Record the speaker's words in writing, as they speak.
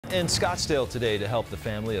In Scottsdale today to help the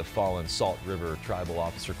family of fallen Salt River Tribal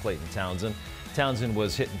Officer Clayton Townsend. Townsend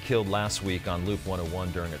was hit and killed last week on Loop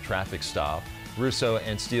 101 during a traffic stop. Russo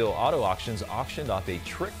and Steele Auto Auctions auctioned off a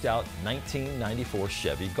tricked-out 1994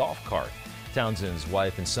 Chevy golf cart. Townsend's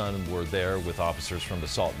wife and son were there with officers from the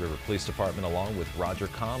Salt River Police Department, along with Roger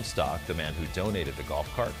Comstock, the man who donated the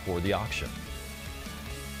golf cart for the auction.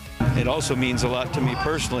 It also means a lot to me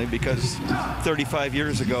personally because 35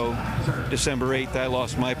 years ago, December 8th, I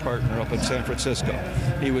lost my partner up in San Francisco.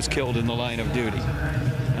 He was killed in the line of duty.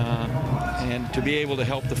 And to be able to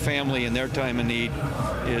help the family in their time of need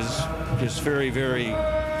is very, very,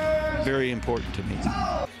 very important to me.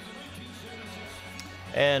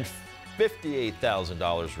 And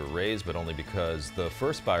 $58,000 were raised, but only because the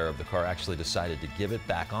first buyer of the car actually decided to give it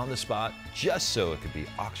back on the spot just so it could be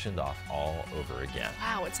auctioned off all over again.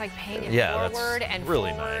 Wow, it's like paying it Yeah, forward that's and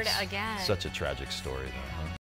really forward nice. again. Such a tragic story, though.